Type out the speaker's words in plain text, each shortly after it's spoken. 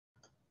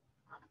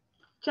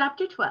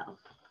Chapter 12.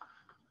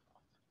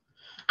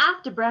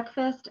 After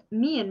breakfast,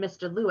 me and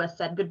Mr. Lewis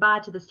said goodbye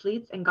to the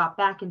Sleets and got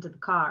back into the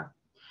car.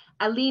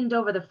 I leaned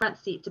over the front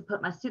seat to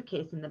put my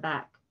suitcase in the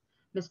back.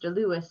 Mr.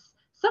 Lewis,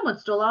 someone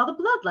stole all the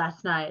blood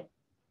last night.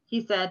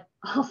 He said,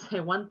 I'll say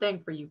one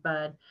thing for you,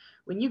 bud.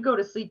 When you go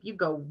to sleep, you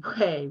go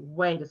way,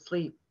 way to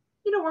sleep.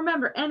 You don't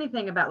remember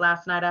anything about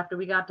last night after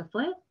we got to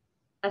Flint?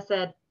 I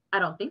said, I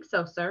don't think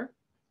so, sir.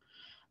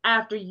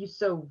 After you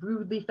so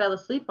rudely fell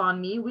asleep on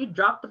me, we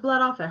dropped the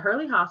blood off at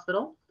Hurley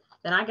Hospital.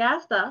 Then I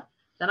gassed up.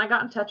 Then I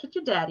got in touch with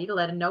your daddy to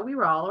let him know we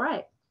were all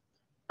right.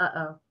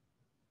 Uh-oh.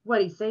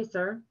 What'd he say,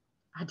 sir?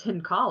 I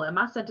didn't call him.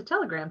 I sent a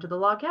telegram to the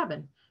log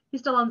cabin. He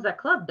still owns that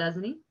club,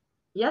 doesn't he?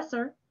 Yes,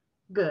 sir.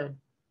 Good.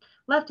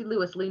 Lefty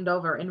Lewis leaned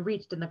over and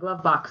reached in the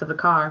glove box of the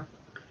car.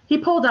 He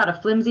pulled out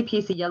a flimsy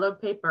piece of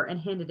yellowed paper and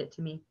handed it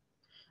to me.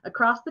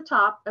 Across the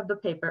top of the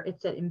paper, it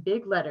said in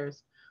big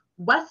letters,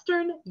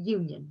 Western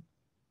Union.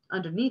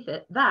 Underneath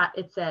it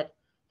said,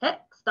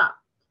 Heck, stop.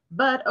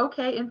 Bud,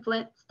 okay, in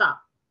Flint, stop.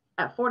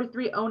 At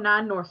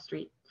 4309 North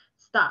Street,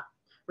 stop.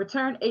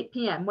 Return 8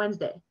 p.m.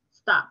 Wednesday,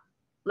 stop.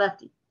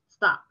 Lefty,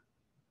 stop.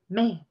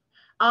 Man,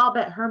 I'll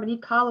bet Herman E.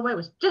 Calloway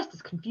was just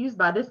as confused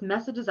by this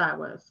message as I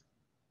was.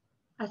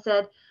 I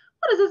said,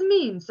 What does this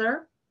mean,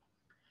 sir?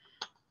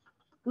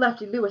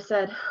 Lefty Lewis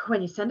said,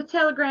 When you send a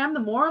telegram,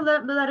 the more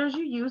letters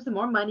you use, the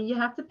more money you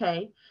have to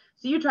pay.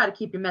 So you try to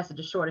keep your message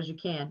as short as you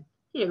can.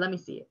 Here, let me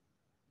see it.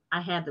 I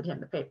handed him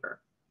the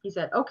paper. He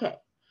said, Okay,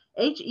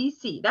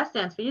 HEC, that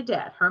stands for your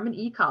dad, Herman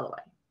E.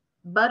 Calloway.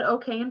 Bud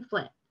okay in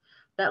Flint.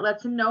 That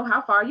lets him know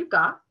how far you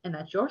got and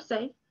that you're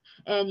safe.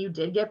 And you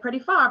did get pretty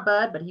far,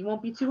 Bud, but he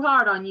won't be too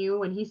hard on you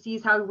when he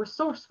sees how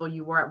resourceful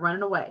you were at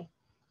running away.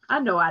 I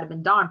know I'd have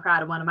been darn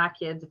proud of one of my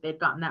kids if they'd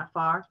gotten that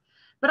far,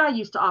 but I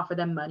used to offer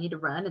them money to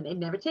run and they'd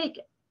never take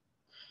it.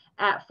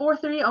 At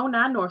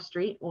 4309 North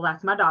Street, well,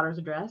 that's my daughter's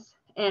address,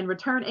 and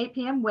return 8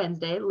 p.m.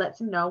 Wednesday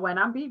lets him know when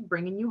I'll be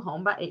bringing you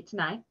home by 8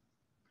 tonight.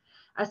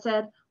 I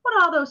said, What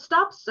are all those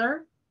stops,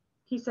 sir?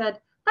 He said,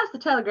 That's the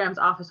telegram's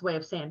office way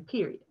of saying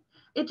period.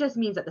 It just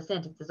means that the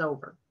sentence is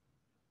over.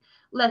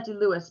 Lefty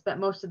Lewis spent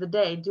most of the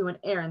day doing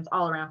errands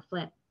all around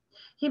Flint.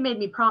 He made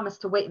me promise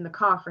to wait in the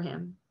car for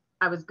him.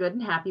 I was good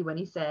and happy when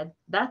he said,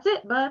 That's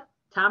it, bud.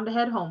 Time to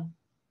head home.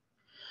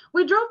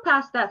 We drove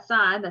past that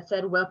sign that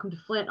said Welcome to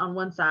Flint on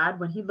one side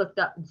when he looked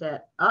up and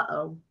said,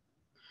 Uh-oh.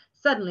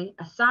 Suddenly,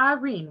 a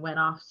siren went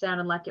off,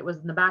 sounding like it was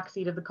in the back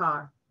seat of the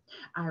car.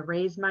 I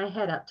raised my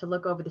head up to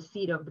look over the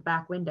seat over the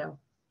back window.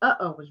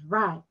 Uh-oh was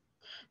right.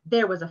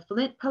 There was a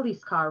Flint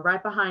police car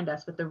right behind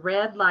us with the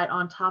red light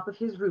on top of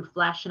his roof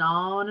flashing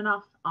on and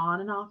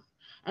off,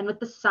 and with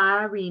the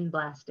siren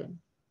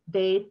blasting.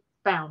 They'd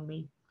found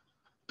me.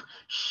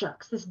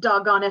 Shucks, this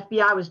doggone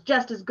FBI was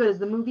just as good as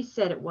the movie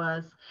said it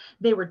was.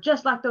 They were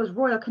just like those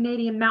Royal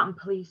Canadian Mounted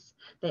Police.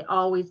 They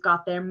always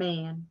got their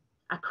man.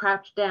 I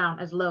crouched down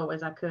as low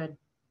as I could.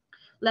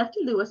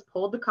 Lefty Lewis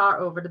pulled the car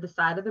over to the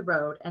side of the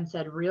road and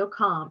said real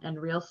calm and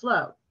real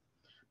slow,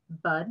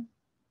 Bud,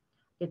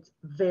 it's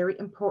very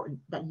important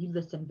that you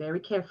listen very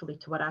carefully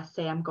to what I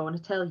say I'm going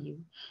to tell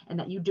you, and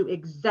that you do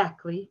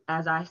exactly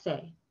as I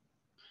say.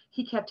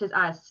 He kept his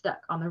eyes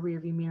stuck on the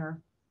rearview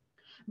mirror.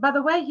 By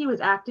the way he was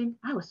acting,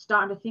 I was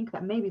starting to think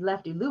that maybe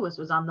Lefty Lewis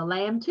was on the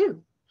lam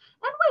too.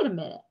 And wait a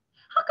minute,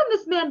 how come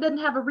this man doesn't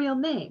have a real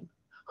name?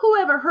 Who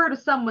ever heard of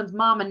someone's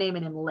mama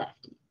naming him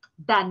Lefty?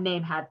 That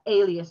name had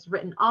alias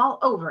written all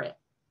over it.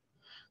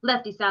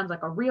 Lefty sounds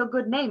like a real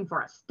good name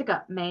for a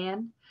stick-up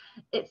man.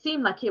 It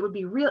seemed like it would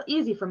be real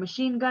easy for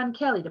Machine Gun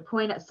Kelly to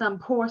point at some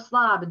poor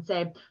slob and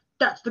say,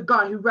 That's the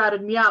guy who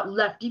ratted me out,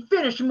 Lefty,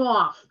 finish him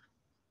off.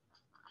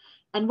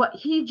 And what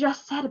he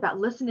just said about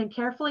listening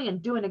carefully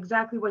and doing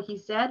exactly what he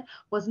said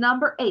was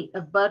number 8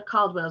 of Bud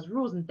Caldwell's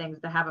Rules and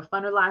Things to Have a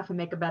Funner Life and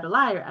Make a Better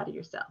Liar Out of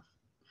Yourself.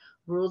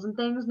 Rules and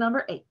Things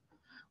number 8.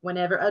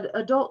 Whenever an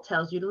adult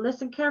tells you to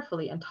listen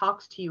carefully and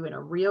talks to you in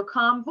a real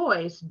calm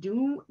voice,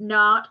 do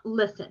not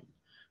listen.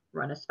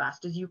 Run as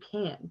fast as you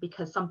can,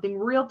 because something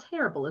real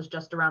terrible is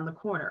just around the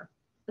corner,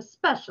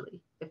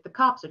 especially if the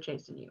cops are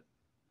chasing you.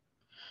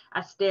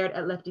 I stared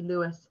at Lefty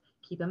Lewis,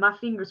 keeping my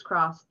fingers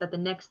crossed that the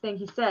next thing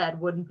he said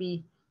wouldn't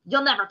be,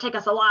 You'll never take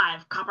us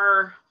alive,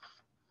 copper.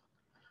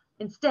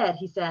 Instead,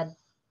 he said,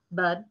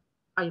 Bud,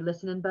 are you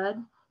listening,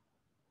 Bud?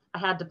 I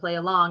had to play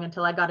along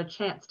until I got a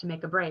chance to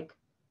make a break.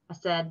 I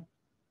said,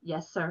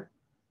 Yes, sir.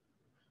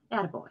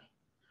 Attaboy.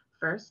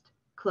 First,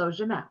 close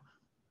your mouth.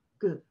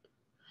 Good.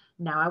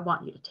 Now I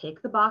want you to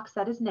take the box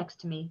that is next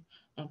to me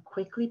and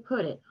quickly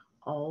put it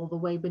all the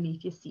way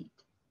beneath your seat.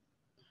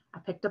 I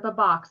picked up a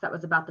box that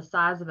was about the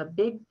size of a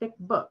big, thick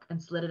book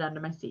and slid it under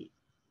my seat.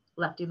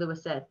 Lefty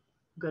Lewis said,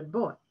 Good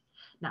boy.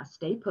 Now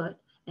stay put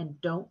and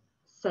don't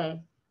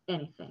say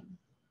anything.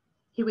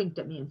 He winked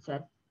at me and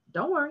said,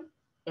 Don't worry,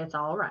 it's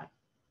all right.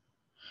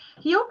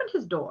 He opened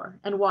his door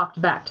and walked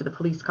back to the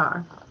police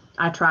car.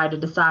 I tried to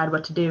decide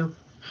what to do.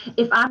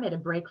 If I made a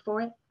break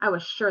for it, I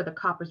was sure the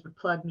coppers would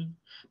plug me.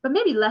 But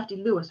maybe Lefty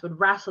Lewis would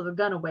wrestle the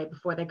gun away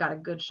before they got a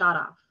good shot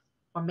off.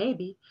 Or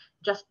maybe,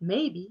 just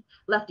maybe,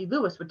 Lefty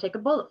Lewis would take a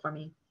bullet for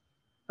me.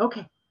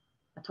 Okay,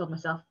 I told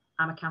myself,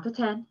 I'm going to count to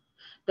 10.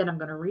 Then I'm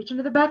going to reach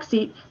into the back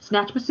seat,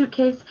 snatch my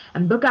suitcase,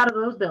 and book out of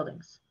those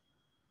buildings.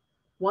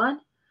 1,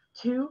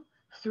 2,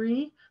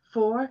 3,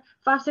 4,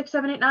 5, 6,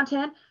 7, 8, 9,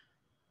 10.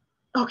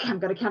 Okay, I'm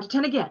going to count to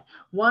 10 again.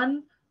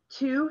 1,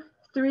 2,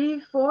 3,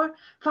 4,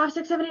 5,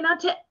 6, 7, 8, 9,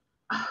 10.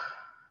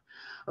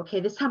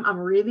 Okay, this time I'm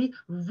really,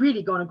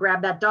 really going to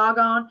grab that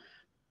doggone.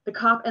 The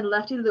cop and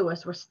Lefty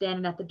Lewis were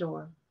standing at the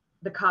door.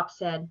 The cop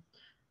said,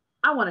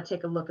 I want to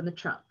take a look in the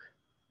trunk.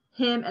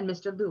 Him and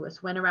Mr.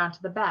 Lewis went around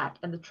to the back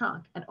and the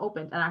trunk and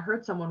opened, and I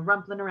heard someone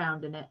rumpling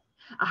around in it.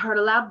 I heard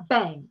a loud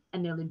bang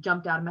and nearly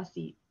jumped out of my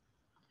seat.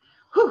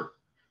 Whew!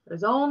 It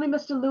was only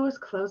Mr. Lewis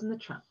closing the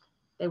trunk.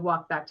 They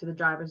walked back to the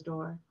driver's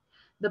door.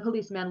 The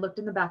policeman looked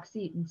in the back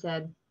seat and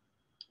said,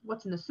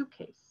 What's in the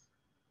suitcase?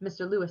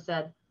 Mr. Lewis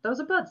said, Those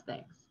are Bud's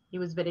things. He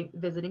was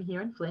visiting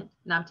here in Flint,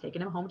 and I'm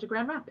taking him home to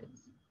Grand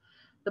Rapids.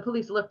 The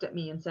police looked at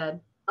me and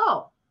said,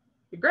 Oh,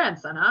 your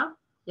grandson, huh?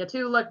 You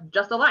two look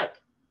just alike.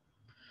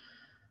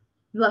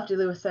 Lefty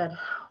Lewis said,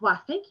 Why,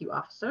 thank you,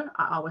 officer.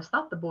 I always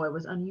thought the boy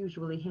was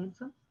unusually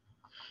handsome.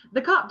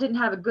 The cop didn't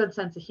have a good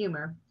sense of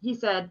humor. He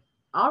said,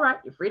 All right,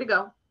 you're free to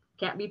go.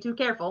 Can't be too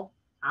careful.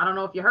 I don't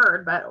know if you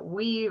heard, but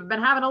we've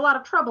been having a lot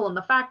of trouble in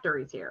the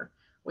factories here.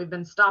 We've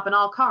been stopping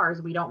all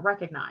cars we don't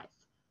recognize.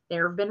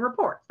 There have been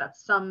reports that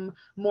some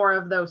more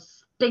of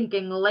those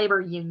stinking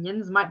labor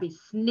unions might be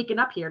sneaking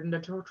up here into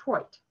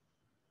Detroit.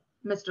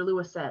 Mr.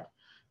 Lewis said,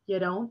 You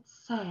don't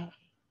say.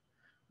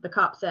 The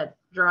cop said,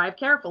 Drive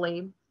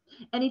carefully.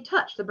 And he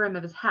touched the brim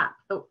of his hat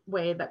the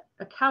way that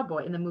a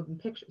cowboy in the moving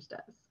pictures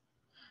does.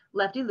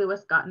 Lefty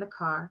Lewis got in the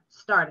car,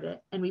 started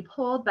it, and we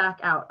pulled back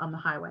out on the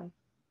highway.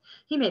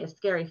 He made a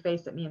scary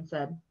face at me and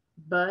said,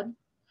 Bud,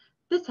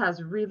 this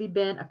has really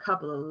been a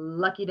couple of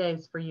lucky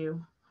days for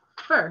you.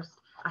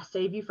 First, I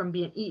saved you from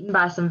being eaten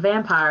by some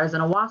vampires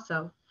in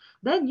Owasso.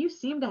 Then you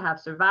seem to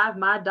have survived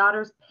my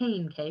daughter's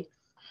pain cakes.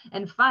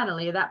 And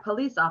finally, that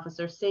police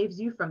officer saves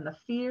you from the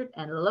feared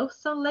and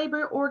loathsome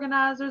labor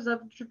organizers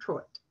of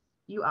Detroit.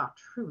 You are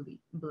truly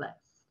blessed.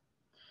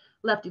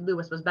 Lefty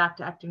Lewis was back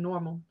to acting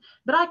normal,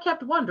 but I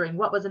kept wondering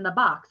what was in the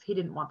box he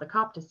didn't want the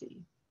cop to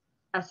see.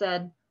 I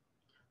said,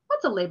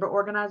 What's a labor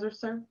organizer,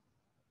 sir?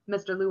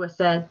 Mr. Lewis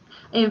said,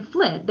 In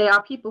Flint, they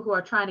are people who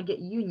are trying to get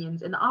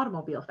unions in the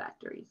automobile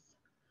factories.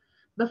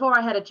 Before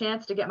I had a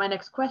chance to get my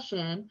next question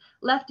in,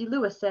 Lefty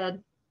Lewis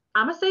said,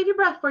 I'm going to save your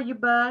breath for you,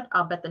 Bud.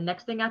 I'll bet the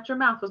next thing out your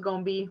mouth was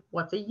going to be,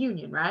 What's a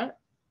union, right?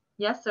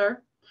 Yes,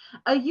 sir.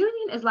 A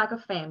union is like a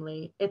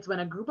family. It's when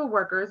a group of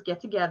workers get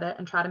together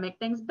and try to make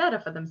things better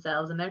for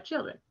themselves and their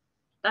children.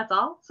 That's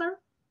all, sir?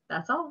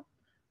 That's all.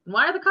 And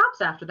why are the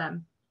cops after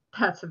them?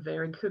 That's a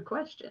very good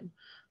question.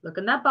 Look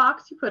in that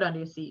box you put under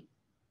your seat.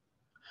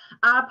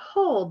 I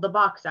pulled the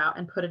box out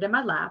and put it in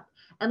my lap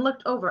and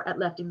looked over at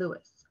Lefty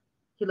Lewis.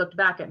 He looked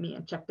back at me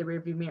and checked the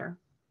rearview mirror.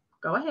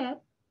 Go ahead.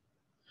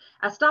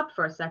 I stopped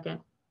for a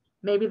second.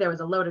 Maybe there was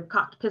a loaded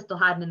cocked pistol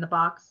hiding in the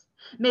box.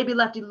 Maybe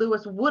Lefty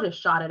Lewis would have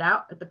shot it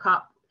out at the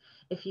cop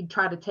if he'd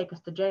tried to take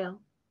us to jail.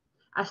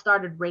 I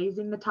started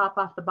raising the top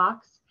off the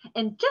box,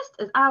 and just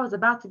as I was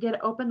about to get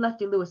it open,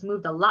 Lefty Lewis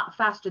moved a lot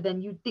faster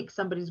than you'd think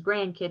somebody's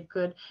grandkid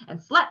could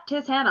and slapped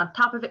his hand on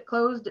top of it,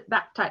 closed it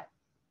back tight.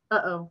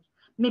 Uh-oh.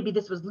 Maybe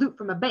this was loot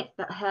from a bank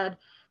that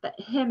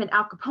him and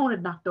Al Capone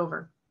had knocked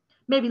over.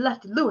 Maybe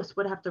Lefty Lewis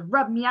would have to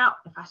rub me out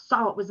if I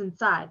saw what was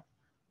inside.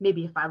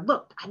 Maybe if I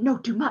looked, I know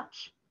too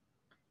much.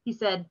 He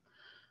said,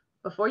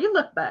 Before you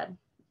look, Bud,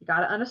 you got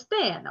to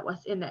understand that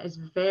what's in there is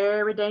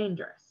very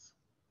dangerous.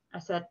 I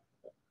said,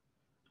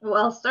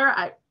 Well, sir,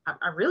 I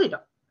really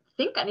don't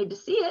think I need to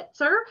see it,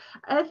 sir.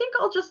 I think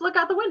I'll just look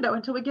out the window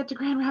until we get to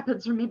Grand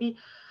Rapids, or maybe,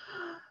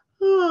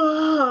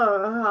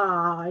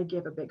 I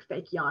gave a big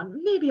fake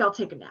yawn. Maybe I'll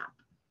take a nap.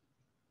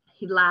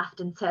 He laughed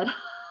and said,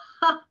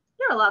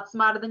 You're a lot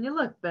smarter than you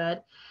look,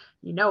 Bud.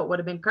 You know it would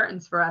have been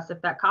curtains for us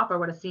if that copper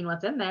would have seen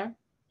what's in there.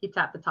 He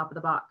tapped the top of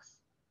the box.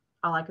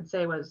 All I could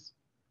say was,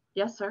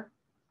 Yes, sir.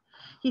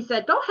 He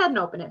said, Go ahead and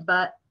open it,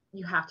 but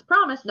you have to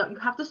promise, no, you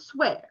have to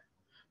swear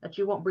that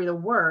you won't breathe a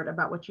word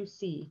about what you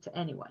see to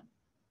anyone.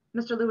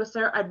 Mr. Lewis,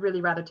 sir, I'd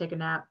really rather take a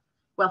nap.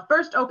 Well,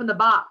 first open the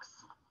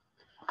box.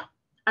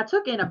 I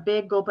took in a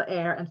big gulp of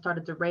air and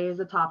started to raise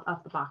the top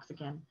of the box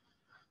again.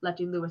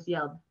 Lefty Lewis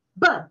yelled,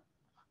 Bud!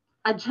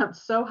 I jumped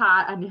so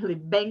high I nearly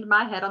banged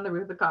my head on the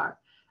roof of the car.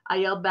 I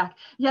yelled back,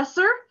 Yes,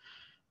 sir?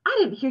 I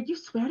didn't hear you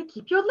swear to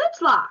keep your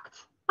lips locked.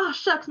 Oh,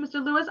 shucks,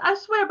 Mr. Lewis, I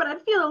swear, but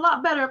I'd feel a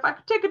lot better if I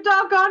could take a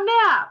doggone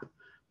nap.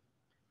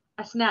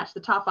 I snatched the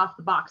top off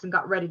the box and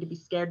got ready to be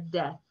scared to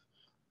death.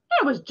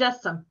 It was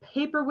just some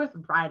paper with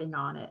writing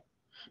on it.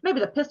 Maybe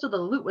the pistol of the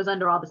loot was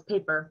under all this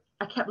paper.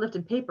 I kept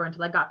lifting paper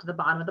until I got to the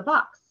bottom of the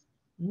box.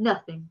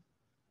 Nothing.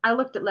 I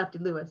looked at Lefty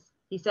Lewis.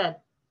 He said,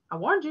 I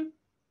warned you.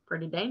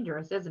 Pretty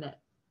dangerous, isn't it?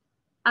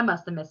 I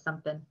must have missed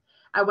something.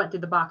 I went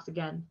through the box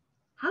again.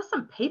 How's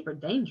some paper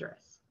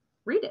dangerous?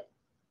 Read it.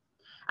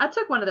 I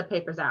took one of the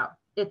papers out.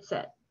 It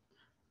said,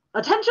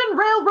 Attention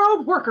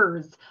railroad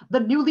workers! The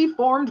newly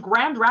formed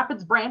Grand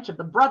Rapids branch of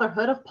the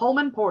Brotherhood of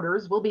Pullman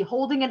Porters will be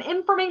holding an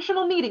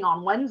informational meeting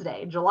on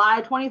Wednesday,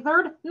 July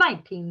 23rd,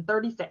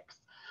 1936.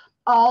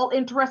 All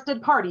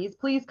interested parties,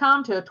 please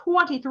come to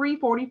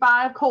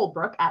 2345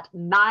 Coldbrook at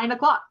 9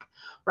 o'clock.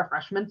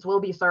 Refreshments will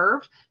be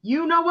served.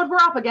 You know what we're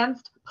up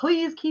against.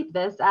 Please keep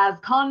this as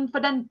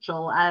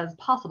confidential as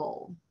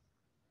possible.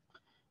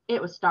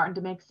 It was starting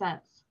to make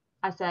sense.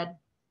 I said,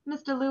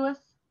 Mr. Lewis,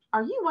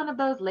 are you one of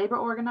those labor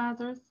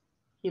organizers?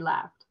 He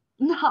laughed.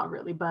 Not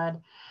really, bud.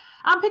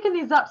 I'm picking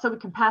these up so we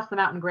can pass them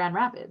out in Grand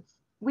Rapids.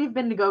 We've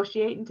been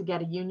negotiating to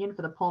get a union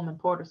for the Pullman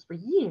Porters for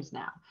years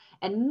now,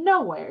 and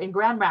nowhere in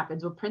Grand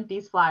Rapids will print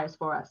these flyers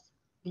for us.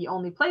 The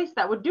only place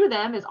that would do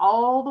them is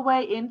all the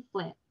way in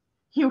Flint.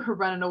 You were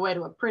running away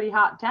to a pretty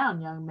hot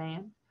town, young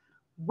man.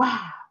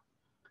 Wow.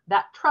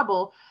 That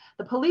trouble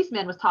the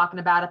policeman was talking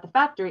about at the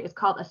factory is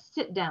called a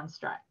sit-down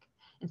strike.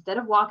 Instead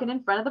of walking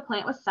in front of the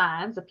plant with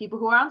signs, the people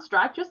who are on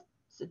strike just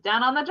sit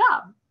down on the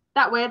job.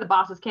 That way the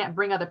bosses can't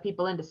bring other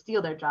people in to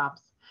steal their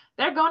jobs.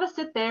 They're going to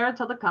sit there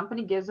until the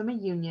company gives them a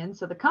union,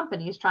 so the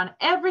company is trying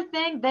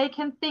everything they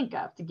can think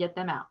of to get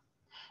them out.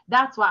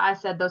 That's why I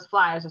said those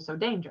flyers are so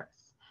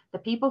dangerous. The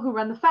people who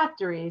run the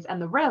factories and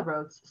the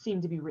railroads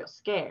seem to be real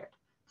scared.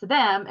 To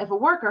them, if a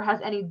worker has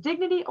any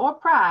dignity or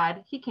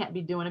pride, he can't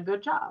be doing a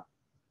good job.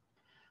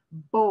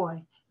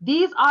 Boy,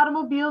 these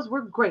automobiles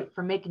were great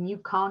for making you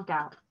conk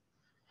out.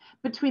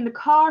 Between the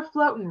car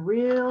floating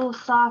real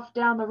soft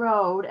down the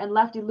road and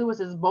Lefty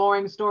Lewis's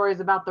boring stories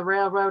about the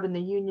railroad and the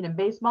union and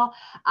baseball,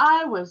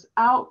 I was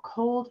out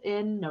cold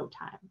in no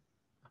time.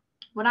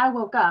 When I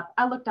woke up,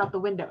 I looked out the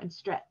window and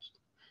stretched.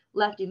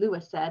 Lefty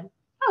Lewis said,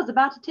 I was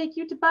about to take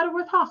you to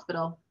Butterworth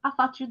Hospital. I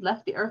thought you'd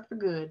left the earth for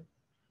good.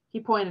 He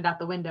pointed out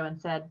the window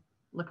and said,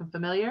 looking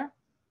familiar?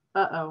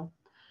 Uh-oh.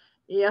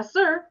 Yes,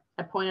 sir.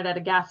 I pointed at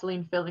a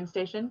gasoline filling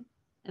station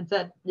and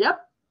said,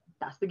 yep,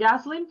 that's the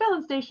gasoline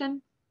filling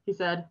station. He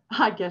said,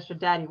 I guess your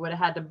daddy would have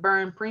had to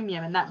burn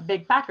premium in that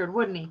big Packard,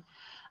 wouldn't he?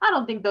 I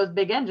don't think those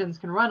big engines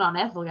can run on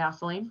ethyl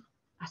gasoline.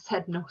 I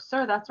said, no,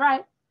 sir, that's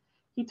right.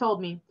 He told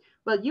me,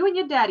 well, you and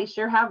your daddy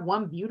sure have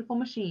one beautiful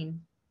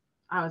machine.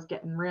 I was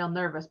getting real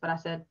nervous, but I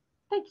said,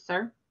 thank you,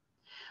 sir.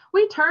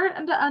 We turned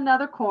into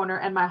another corner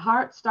and my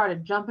heart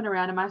started jumping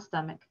around in my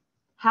stomach.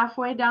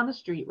 Halfway down the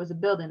street was a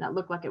building that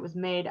looked like it was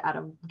made out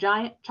of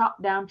giant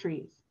chopped down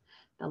trees.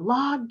 The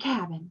Log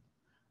Cabin.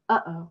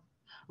 Uh-oh.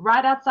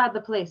 Right outside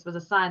the place was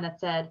a sign that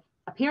said,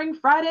 appearing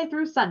Friday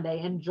through Sunday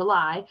in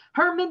July,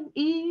 Herman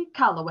E.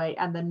 Calloway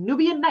and the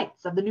Nubian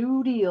Knights of the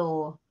New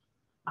Deal.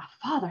 My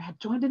father had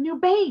joined a new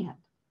band.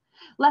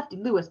 Lefty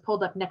Lewis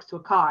pulled up next to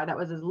a car that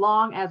was as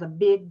long as a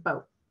big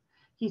boat.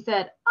 He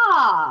said,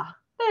 ah,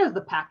 there's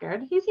the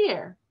Packard. He's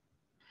here.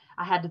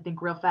 I had to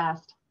think real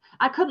fast.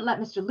 I couldn't let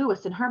Mr.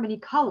 Lewis and Herman E.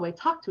 Calloway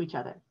talk to each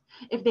other.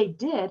 If they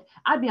did,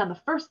 I'd be on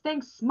the first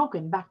thing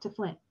smoking back to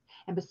Flint.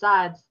 And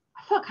besides,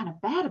 I felt kind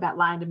of bad about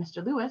lying to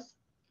Mr. Lewis.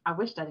 I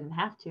wished I didn't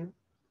have to.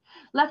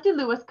 Lefty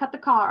Lewis cut the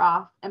car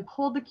off and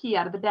pulled the key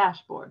out of the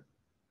dashboard.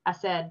 I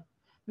said,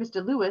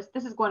 Mr. Lewis,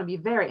 this is going to be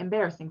very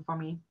embarrassing for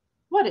me.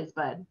 What is,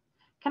 Bud?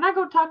 Can I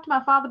go talk to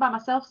my father by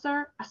myself,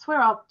 sir? I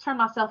swear I'll turn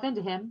myself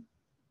into him.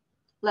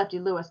 Lefty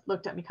Lewis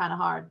looked at me kind of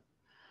hard.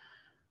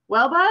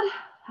 Well, Bud,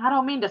 I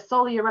don't mean to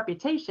sully your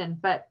reputation,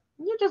 but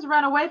you just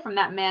ran away from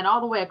that man all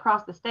the way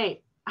across the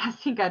state. I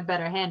think I'd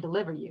better hand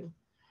deliver you.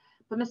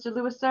 But Mr.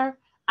 Lewis, sir,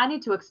 I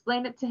need to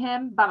explain it to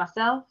him by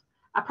myself.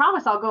 I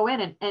promise I'll go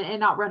in and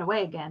not run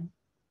away again.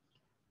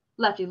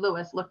 Lefty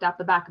Lewis looked out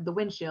the back of the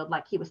windshield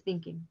like he was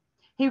thinking.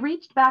 He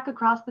reached back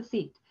across the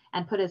seat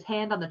and put his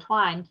hand on the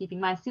twine keeping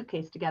my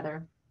suitcase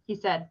together. He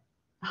said,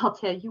 I'll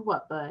tell you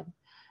what, Bud.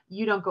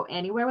 You don't go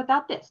anywhere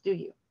without this, do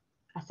you?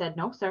 I said,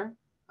 no, sir.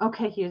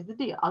 Okay, here's the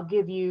deal. I'll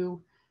give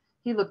you,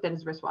 he looked at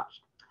his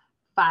wristwatch,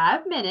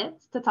 5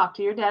 minutes to talk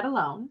to your dad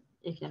alone.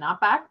 If you're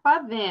not back by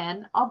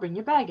then, I'll bring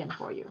your bag in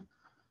for you.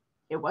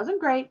 It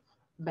wasn't great,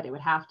 but it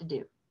would have to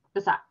do.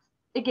 Besides,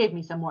 it gave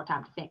me some more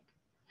time to think.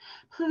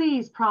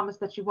 Please promise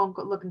that you won't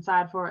go look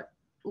inside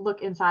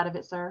of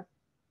it, sir.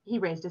 He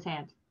raised his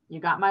hand. You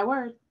got my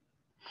word.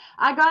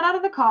 I got out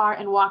of the car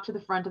and walked to the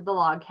front of the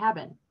log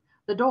cabin.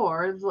 The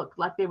doors looked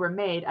like they were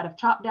made out of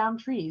chopped down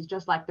trees,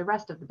 just like the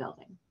rest of the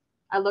building.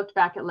 I looked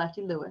back at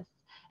Lefty Lewis,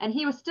 and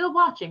he was still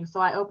watching, so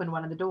I opened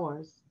one of the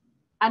doors.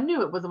 I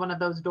knew it was one of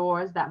those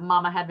doors that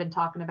Mama had been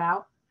talking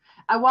about.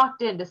 I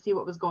walked in to see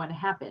what was going to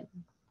happen.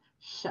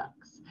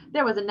 Shucks,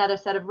 there was another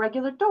set of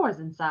regular doors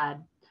inside.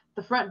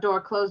 The front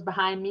door closed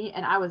behind me,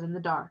 and I was in the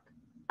dark.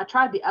 I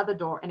tried the other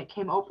door, and it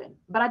came open,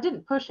 but I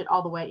didn't push it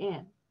all the way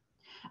in.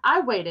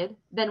 I waited,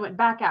 then went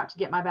back out to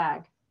get my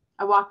bag.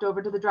 I walked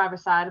over to the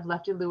driver's side of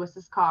Lefty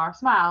Lewis's car,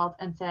 smiled,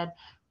 and said,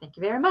 thank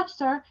you very much,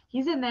 sir.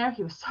 He's in there.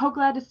 He was so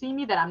glad to see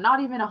me that I'm not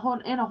even in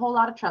a whole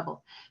lot of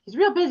trouble. He's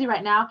real busy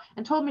right now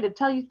and told me to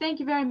tell you thank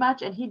you very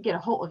much, and he'd get a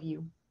hold of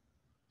you.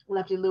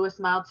 Lefty Lewis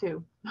smiled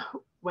too.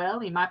 Well,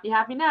 he might be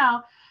happy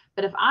now,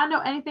 but if I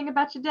know anything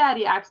about your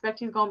daddy, I expect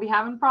he's going to be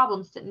having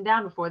problems sitting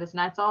down before this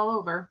night's all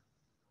over.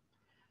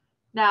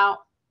 Now,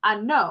 I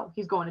know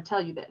he's going to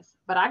tell you this,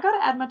 but I got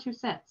to add my 2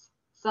 cents.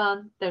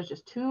 Son, there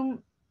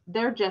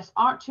just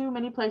aren't too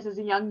many places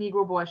a young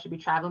Negro boy should be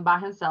traveling by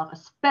himself,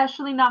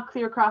 especially not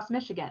clear across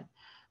Michigan.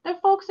 There are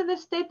folks in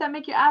this state that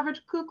make your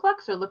average Ku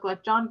Kluxer look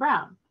like John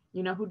Brown.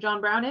 You know who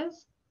John Brown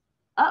is?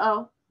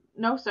 Uh-oh.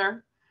 No,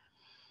 sir.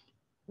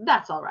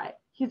 That's all right.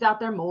 He's out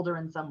there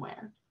moldering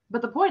somewhere.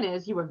 But the point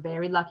is, you were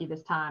very lucky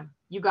this time.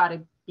 You got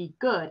to be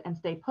good and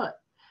stay put.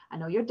 I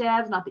know your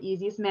dad's not the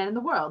easiest man in the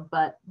world,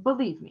 but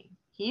believe me,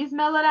 he's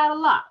mellowed out a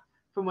lot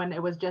from when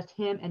it was just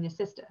him and your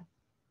sister.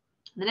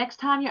 The next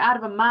time you're out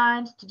of a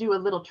mind to do a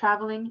little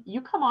traveling, you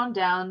come on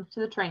down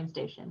to the train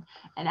station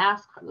and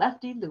ask for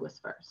Lefty Lewis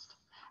first.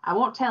 I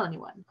won't tell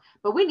anyone,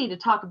 but we need to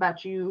talk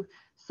about you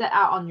set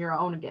out on your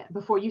own again,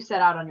 before you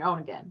set out on your own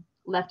again.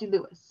 Lefty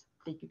Lewis.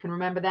 Think you can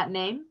remember that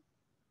name?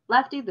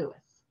 Lefty Lewis.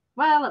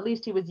 Well, at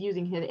least he was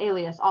using his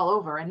alias all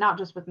over and not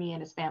just with me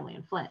and his family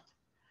in Flint.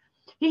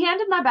 He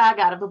handed my bag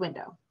out of the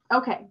window.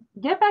 Okay,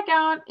 get back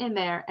out in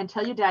there and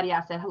tell your daddy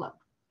I said hello.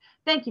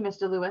 Thank you,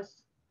 Mr.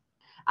 Lewis.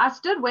 I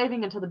stood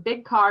waving until the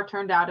big car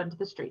turned out into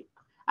the street.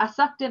 I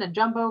sucked in a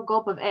jumbo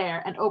gulp of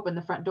air and opened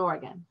the front door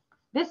again.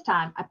 This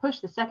time, I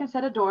pushed the second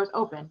set of doors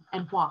open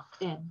and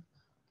walked in.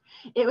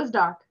 It was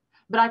dark,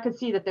 but I could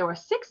see that there were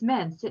 6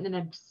 men sitting in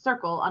a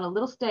circle on a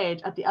little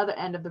stage at the other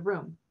end of the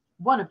room.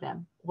 One of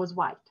them was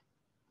white.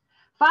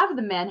 5 of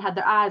the men had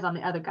their eyes on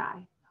the other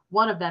guy.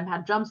 One of them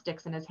had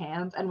drumsticks in his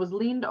hands and was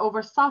leaned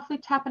over softly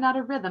tapping out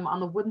a rhythm on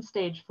the wooden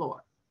stage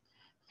floor.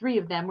 3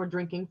 of them were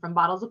drinking from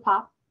bottles of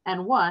pop,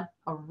 and one,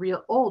 a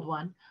real old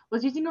one,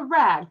 was using a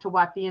rag to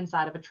wipe the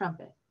inside of a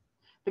trumpet.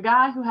 The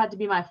guy who had to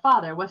be my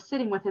father was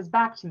sitting with his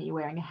back to me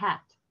wearing a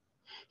hat.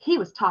 He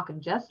was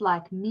talking just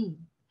like me,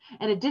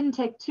 and it didn't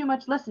take too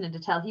much listening to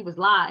tell he was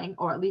lying,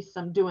 or at least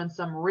doing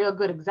some real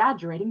good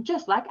exaggerating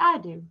just like I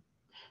do.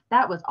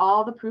 That was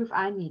all the proof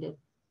I needed.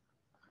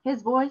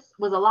 His voice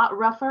was a lot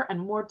rougher and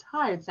more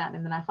tired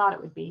sounding than I thought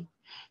it would be.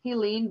 He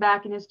leaned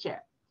back in his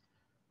chair.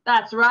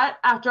 That's right.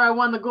 After I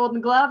won the Golden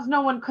Gloves,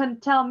 no one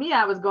couldn't tell me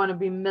I was going to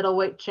be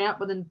middleweight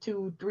champ within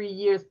 2-3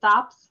 years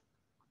tops.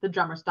 The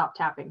drummer stopped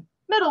tapping.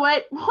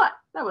 Middleweight? What?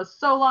 That was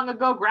so long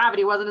ago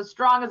gravity wasn't as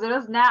strong as it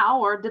is now,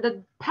 or did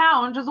a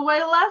pound just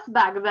weigh less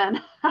back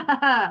then?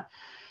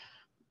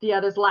 The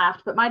others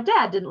laughed, but my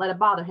dad didn't let it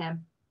bother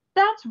him.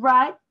 That's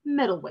right,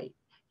 middleweight.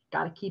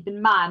 Got to keep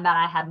in mind that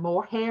I had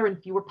more hair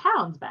and fewer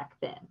pounds back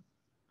then.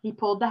 He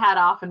pulled the hat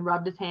off and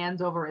rubbed his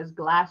hands over his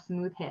glass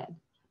smooth head.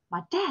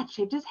 My dad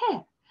shaved his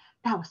hair.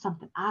 That was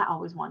something I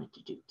always wanted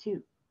to do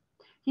too.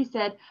 He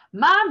said,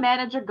 my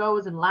manager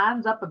goes and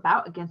lines up a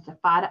bout against a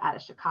fighter out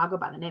of Chicago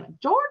by the name of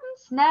Jordan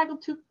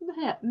Snaggletooth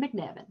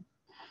McNevin.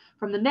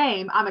 From the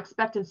name, I'm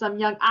expecting some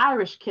young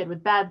Irish kid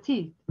with bad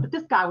teeth, but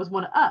this guy was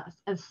one of us,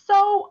 and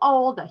so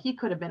old that he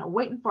could have been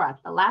waiting for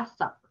at the Last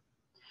Supper.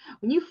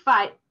 When you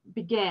fight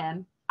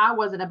began, I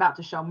wasn't about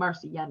to show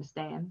mercy, you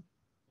understand?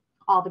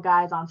 All the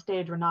guys on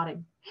stage were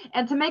nodding.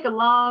 And to make a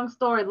long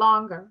story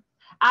longer,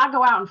 I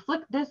go out and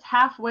flick this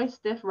halfway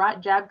stiff right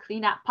jab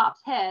clean out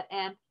Pop's head,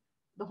 and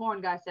the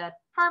horn guy said,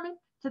 Herman,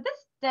 to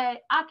this day,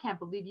 I can't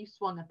believe you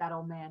swung at that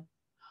old man.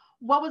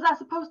 What was I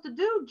supposed to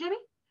do, Jimmy?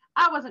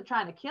 I wasn't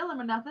trying to kill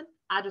him or nothing.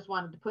 I just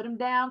wanted to put him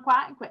down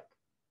quiet and quick.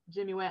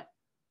 Jimmy went,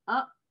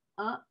 And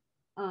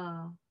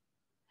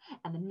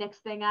the next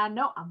thing I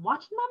know, I'm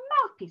watching my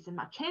mouthpiece and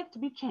my chance to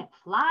be champ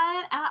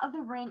flying out of the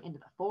ring into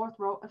the 4th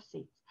row of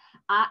seats.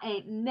 I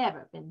ain't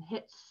never been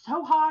hit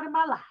so hard in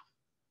my life.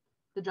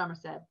 The drummer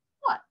said,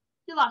 What?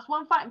 You lost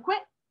one fight and quit?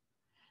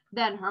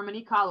 Then Herman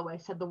E. Calloway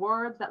said the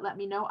words that let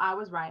me know I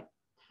was right.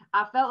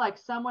 I felt like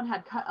someone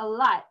had cut a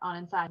light on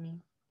inside me.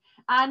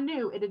 I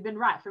knew it had been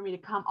right for me to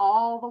come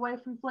all the way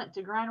from Flint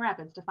to Grand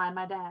Rapids to find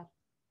my dad.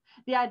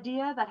 The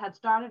idea that had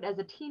started as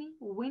a teeny,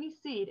 weeny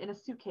seed in a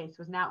suitcase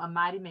was now a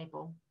mighty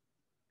maple.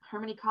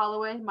 Herman E.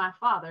 Calloway, my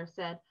father,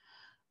 said,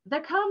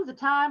 there comes a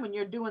time when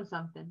you're doing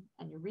something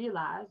and you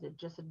realize it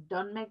just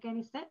doesn't make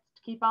any sense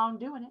to keep on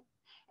doing it.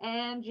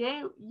 And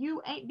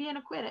you ain't being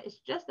a quitter. It's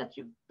just that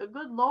the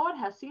good Lord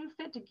has seen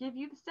fit to give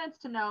you the sense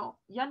to know,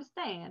 you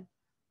understand,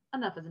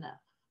 enough is enough.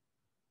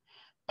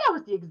 That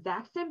was the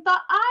exact same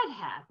thought I'd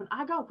had when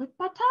I got whipped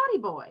by Toddy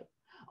Boy.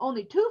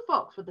 Only 2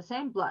 folks with the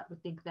same blood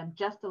would think them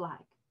just alike.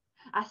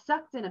 I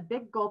sucked in a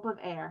big gulp of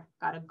air,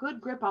 got a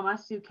good grip on my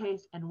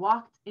suitcase, and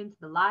walked into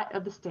the light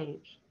of the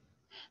stage.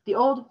 The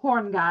old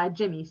horn guy,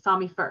 Jimmy, saw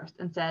me first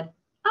and said,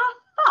 I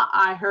thought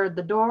I heard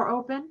the door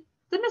open.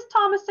 Did Miss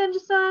Thomas send you,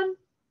 son?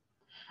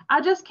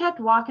 I just kept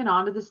walking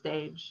onto the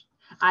stage.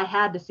 I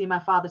had to see my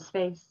father's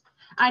face.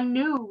 I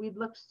knew we'd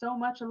looked so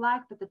much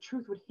alike that the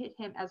truth would hit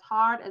him as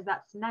hard as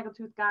that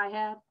Snaggletooth guy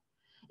had.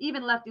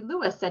 Even Lefty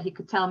Lewis said he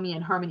could tell me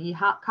and Herman E.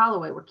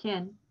 Calloway were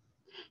kin.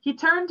 He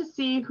turned to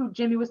see who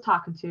Jimmy was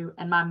talking to,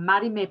 and my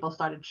mighty maple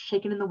started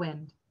shaking in the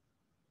wind.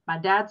 My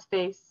dad's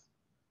face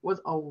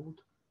was old.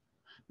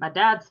 My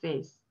dad's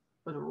face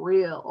was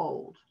real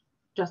old,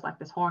 just like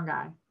this horn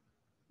guy.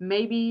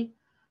 Maybe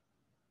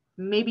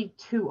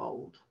too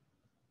old.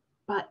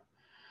 But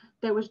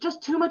there was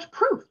just too much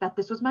proof that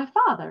this was my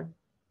father.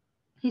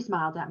 He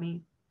smiled at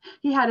me.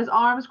 He had his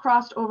arms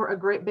crossed over a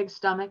great big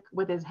stomach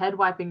with his head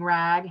wiping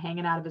rag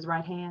hanging out of his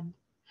right hand.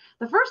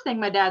 The first thing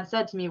my dad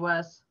said to me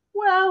was,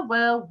 well,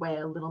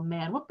 little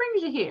man, what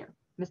brings you here?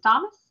 Miss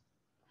Thomas?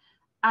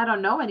 I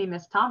don't know any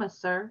Miss Thomas,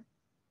 sir.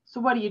 So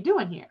what are you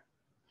doing here?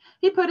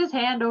 He put his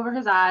hand over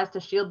his eyes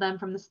to shield them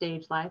from the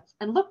stage lights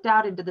and looked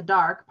out into the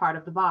dark part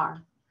of the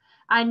bar.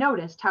 I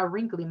noticed how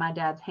wrinkly my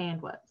dad's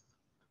hand was.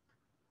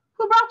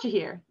 Who brought you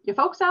here? Your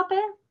folks out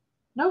there?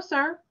 No,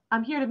 sir.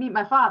 I'm here to meet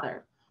my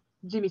father.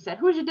 Jimmy said,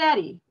 Who's your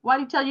daddy?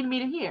 Why'd he tell you to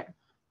meet him here?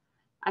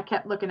 I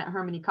kept looking at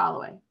Hermione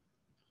Calloway.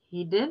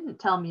 He didn't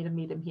tell me to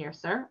meet him here,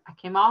 sir. I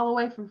came all the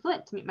way from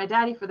Flint to meet my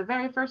daddy for the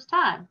very first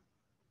time.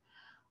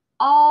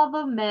 All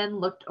the men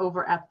looked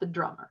over at the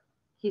drummer.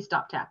 He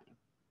stopped tapping.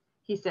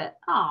 He said,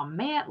 Oh,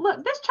 man,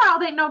 look, this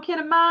child ain't no kid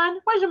of mine.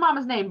 What's your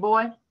mama's name,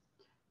 boy?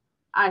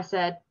 I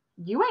said,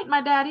 You ain't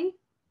my daddy.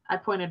 I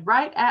pointed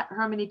right at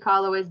Hermione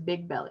Calloway's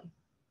big belly.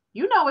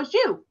 You know it's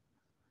you.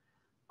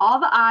 All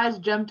the eyes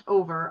jumped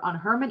over on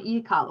Herman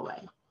E.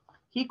 Calloway.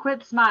 He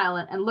quit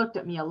smiling and looked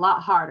at me a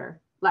lot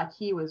harder, like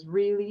he was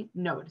really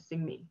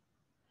noticing me.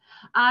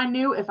 I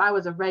knew if I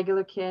was a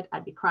regular kid,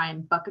 I'd be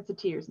crying buckets of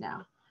tears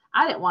now.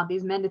 I didn't want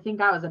these men to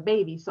think I was a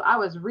baby, so I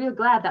was real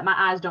glad that my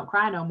eyes don't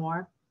cry no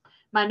more.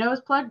 My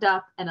nose plugged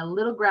up and a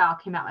little growl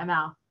came out my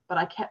mouth, but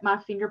I kept my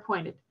finger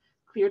pointed,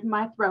 cleared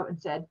my throat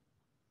and said,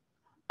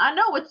 I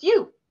know it's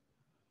you.